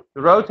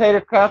 The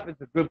rotator cuff is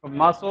a group of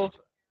muscles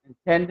and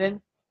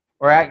tendons,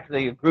 or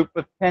actually a group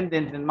of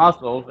tendons and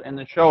muscles in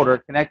the shoulder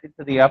connected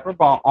to the upper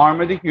arm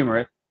of the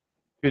humerus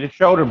to the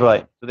shoulder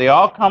blade. So they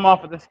all come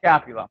off of the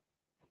scapula,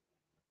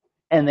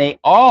 and they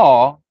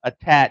all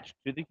attach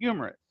to the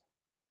humerus.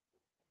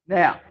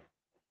 Now,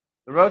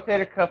 the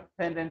rotator cuff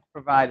tendons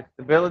provide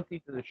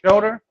stability to the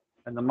shoulder,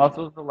 and the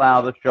muscles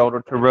allow the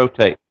shoulder to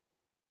rotate.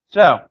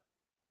 So,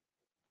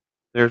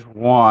 there's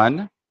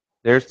one,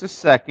 there's the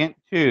second,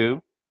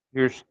 two,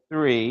 here's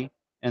three,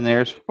 and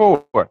there's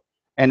four.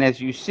 And as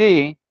you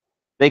see,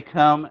 they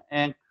come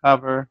and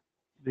cover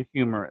the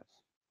humerus.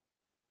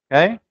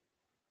 Okay?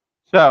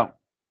 So,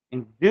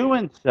 in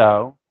doing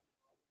so,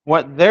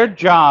 what their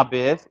job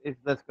is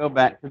let's go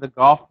back to the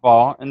golf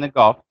ball and the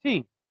golf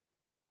tee.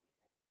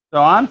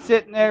 So I'm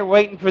sitting there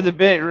waiting for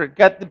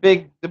got the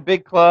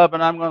big club,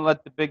 and I'm going to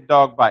let the big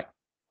dog bite.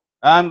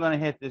 I'm going to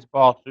hit this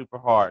ball super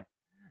hard.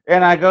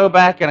 And I go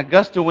back, and a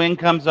gust of wind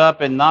comes up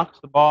and knocks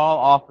the ball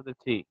off of the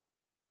tee.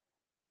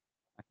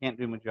 I can't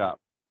do my job.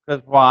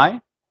 Because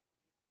why?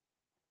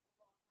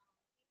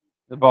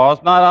 The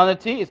ball's not on the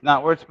tee. It's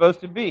not where it's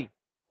supposed to be.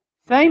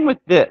 Same with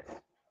this.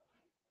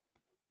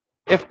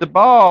 If the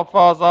ball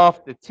falls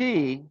off the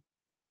tee,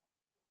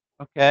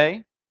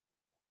 okay,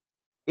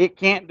 it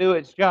can't do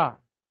its job.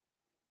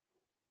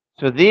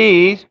 So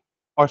these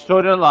are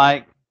sort of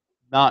like,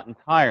 not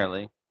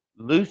entirely,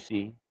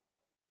 Lucy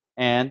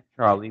and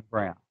Charlie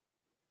Brown.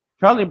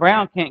 Charlie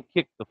Brown can't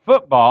kick the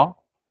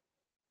football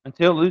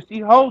until Lucy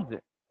holds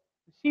it.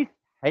 She's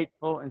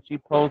hateful, and she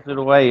pulls it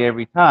away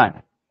every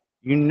time.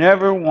 You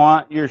never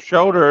want your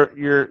shoulder,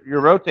 your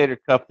rotator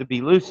cuff to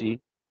be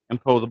Lucy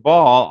and pull the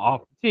ball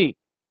off the tee.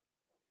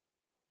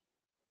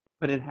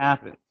 But it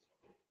happens.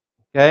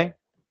 Okay?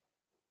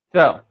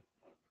 So,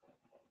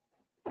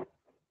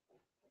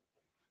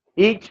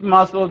 each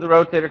muscle of the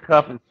rotator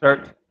cuff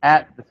inserts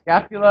at the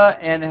scapula,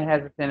 and it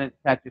has a tendon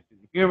that attaches to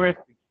the humerus,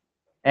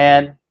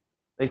 and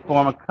they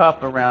form a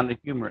cuff around the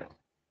humerus.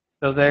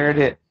 So there it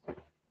is.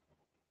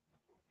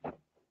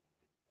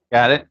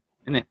 Got it?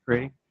 Isn't it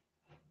pretty?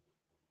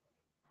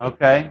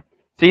 Okay.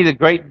 See the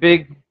great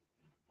big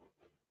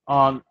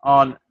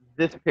on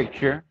this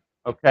picture,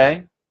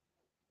 okay?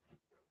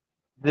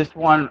 This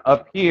one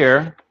up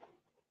here,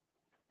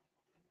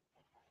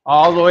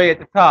 all the way at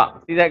the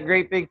top. See that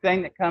great big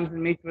thing that comes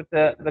and meets with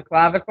the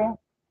clavicle?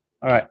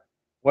 All right.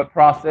 What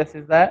process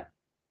is that?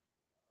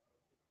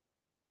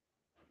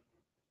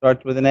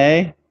 Starts with an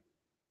A.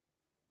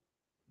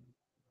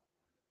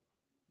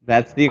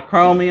 That's the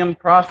acromion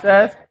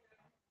process.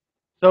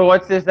 So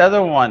what's this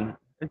other one?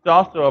 It's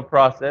also a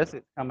process.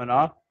 It's coming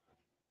off.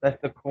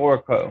 That's the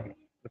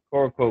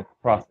coraco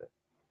process,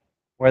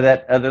 where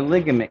that other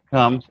ligament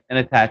comes and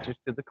attaches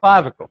to the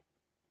clavicle.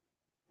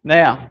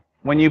 Now,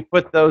 when you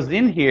put those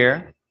in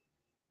here,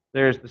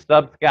 there's the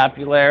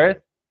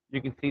subscapularis.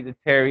 You can see the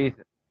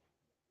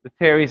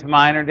teres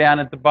minor down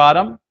at the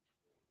bottom,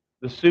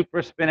 the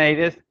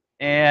supraspinatus,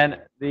 and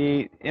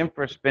the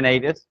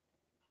infraspinatus.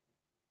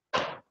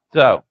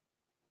 So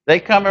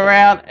they come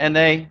around and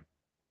they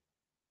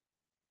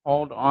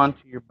hold on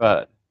to your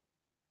bud.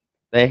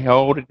 They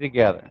hold it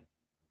together.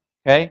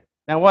 Okay?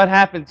 Now what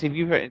happens if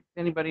you heard,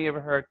 anybody ever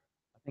heard,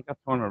 I think I've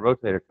torn my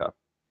rotator cuff.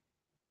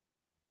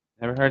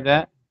 Ever heard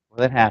that? Well,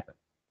 that happens.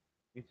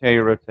 You tear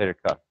your rotator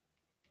cuff.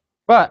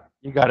 But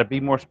you got to be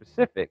more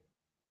specific.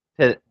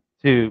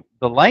 To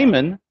the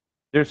layman,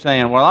 they're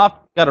saying, well, I've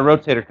got a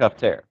rotator cuff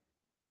tear.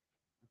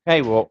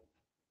 Okay, well,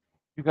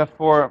 you got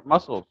four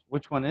muscles.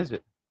 Which one is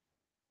it?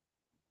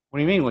 What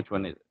do you mean, which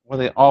one is it?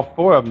 Well, all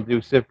four of them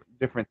do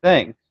different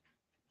things.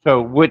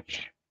 So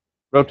which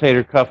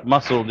rotator cuff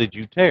muscle did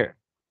you tear?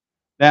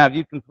 Now, if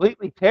you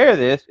completely tear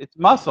this, it's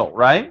muscle,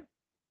 right?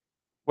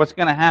 What's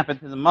going to happen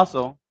to the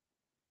muscle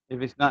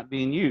if it's not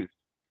being used?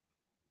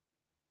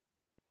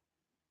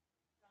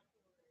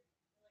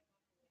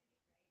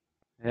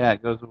 Yeah,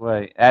 it goes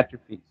away,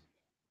 atrophies.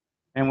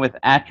 And with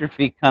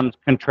atrophy comes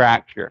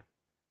contracture.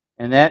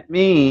 And that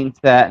means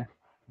that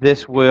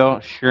this will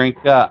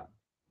shrink up.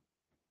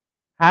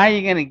 How are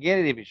you going to get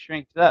it if it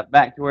shrinks up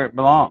back to where it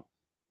belongs?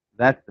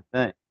 That's the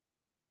thing.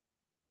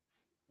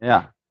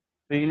 Yeah.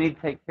 So you need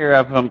to take care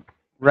of them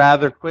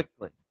rather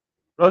quickly.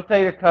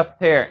 Rotator cuff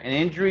tear. An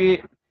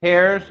injury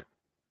tears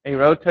a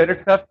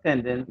rotator cuff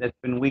tendon that's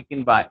been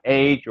weakened by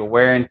age or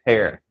wear and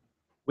tear.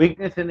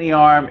 Weakness in the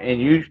arm and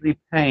usually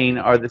pain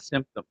are the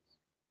symptoms.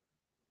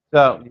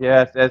 So,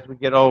 yes, as we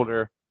get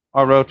older,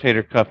 our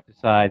rotator cuff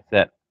decides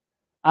that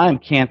I'm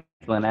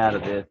canceling out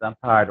of this. I'm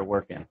tired of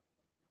working.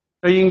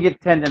 So you can get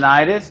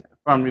tendonitis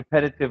from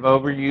repetitive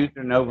overuse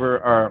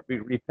or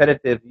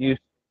repetitive use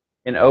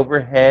in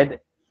overhead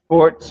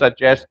sports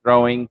such as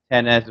throwing,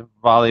 tennis,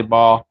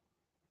 volleyball,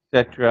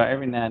 etc.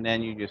 Every now and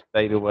then you just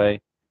fade away,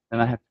 then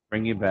I have to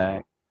bring you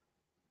back.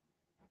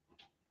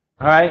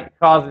 All right,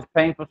 causes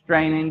painful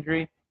strain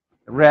injury.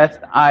 Rest,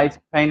 ice,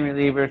 pain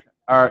relievers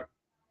are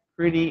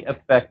pretty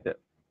effective.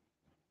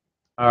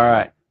 All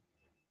right,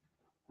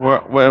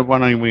 what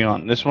one are we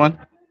on? This one?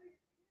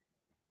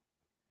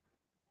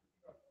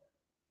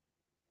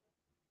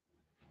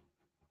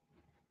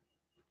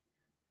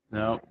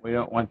 No, we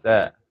don't want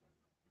that.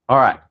 All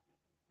right.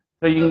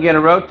 So you can get a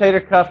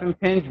rotator cuff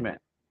impingement.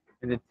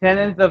 And the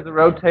tendons of the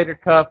rotator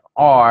cuff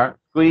are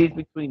squeezed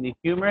between the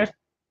humerus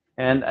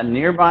and a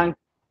nearby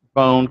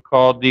bone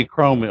called the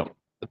acromion.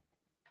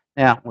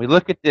 Now, we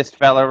look at this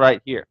fella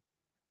right here.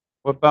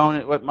 What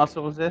bone, what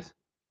muscle is this?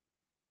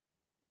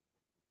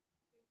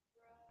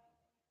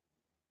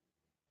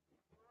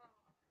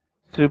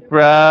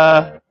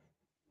 Supra.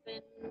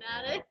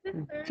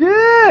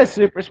 Yeah,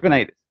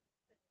 supraspinatus.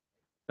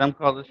 Some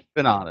call it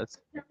spinatus.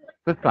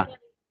 That's fine.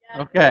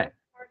 Okay.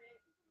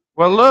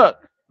 Well,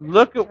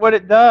 look at what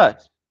it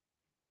does.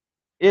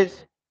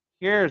 It's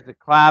here's the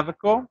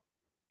clavicle,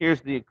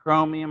 here's the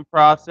acromion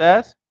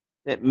process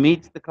that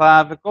meets the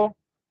clavicle.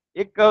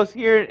 It goes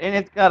here and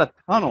it's got a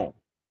tunnel.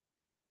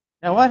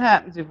 Now, what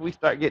happens if we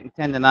start getting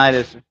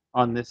tendonitis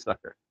on this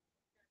sucker?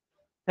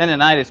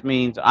 Tendonitis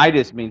means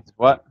itis means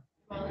what?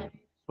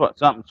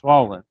 Something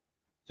swollen.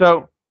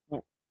 So,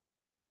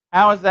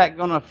 how is that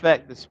going to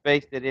affect the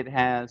space that it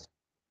has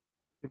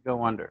to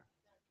go under?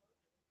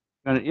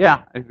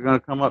 Yeah, it's going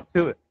to come up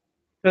to it.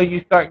 So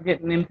you start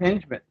getting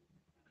impingement,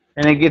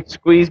 and it gets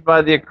squeezed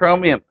by the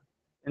acromion.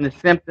 And the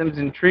symptoms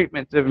and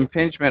treatments of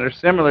impingement are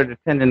similar to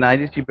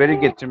tendonitis. You better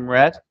get some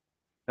rest,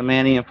 some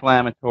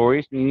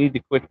anti-inflammatories, and you need to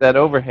quit that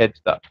overhead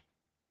stuff.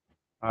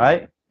 All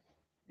right?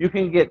 You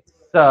can get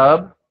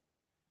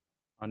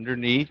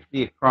underneath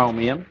the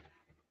acromion,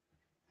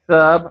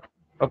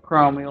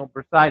 subacromial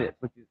bursitis,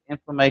 which is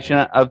inflammation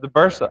of the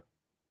bursa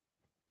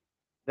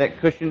that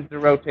cushions the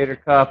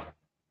rotator cuff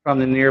from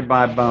the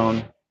nearby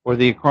bone or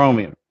the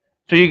acromion.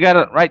 So you got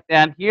it right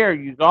down here.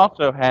 You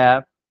also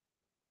have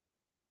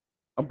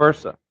a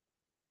bursa,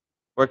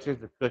 works as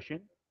a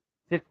cushion,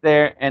 sits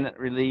there and it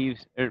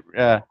relieves,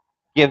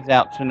 gives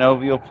out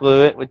synovial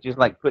fluid, which is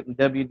like putting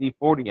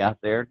WD-40 out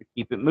there to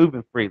keep it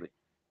moving freely.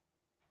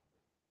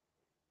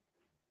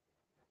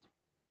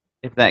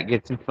 If that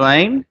gets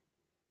inflamed,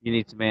 you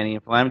need some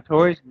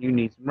anti-inflammatories, you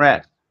need some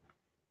rest.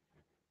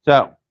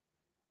 So,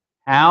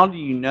 how do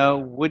you know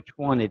which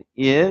one it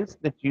is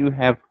that you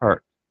have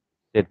hurt,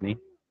 Sydney?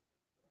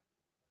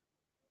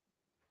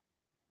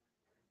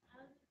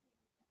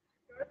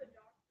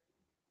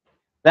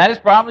 That is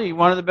probably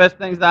one of the best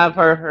things I've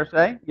heard her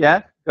say.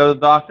 Yes, go to the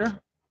doctor.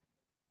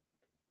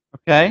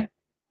 Okay.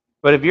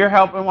 But if you're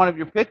helping one of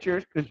your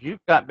pitchers, because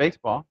you've got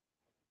baseball,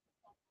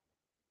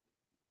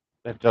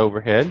 that's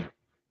overhead.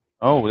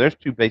 Oh, there's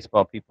two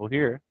baseball people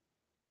here.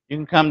 You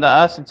can come to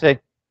us and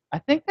say, I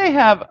think they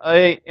have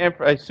a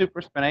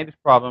supraspinatus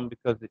problem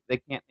because they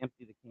can't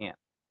empty the can.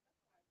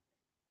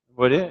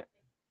 Would it?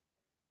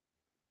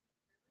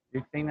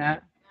 You've seen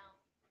that?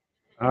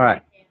 All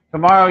right.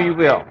 Tomorrow you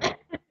will.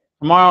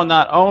 Tomorrow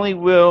not only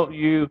will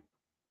you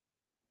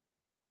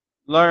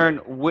learn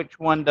which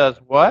one does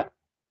what,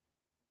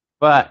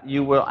 but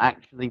you will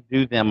actually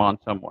do them on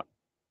someone.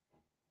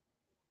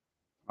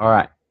 All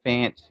right.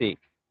 Fancy.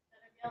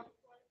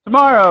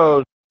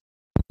 Tomorrow.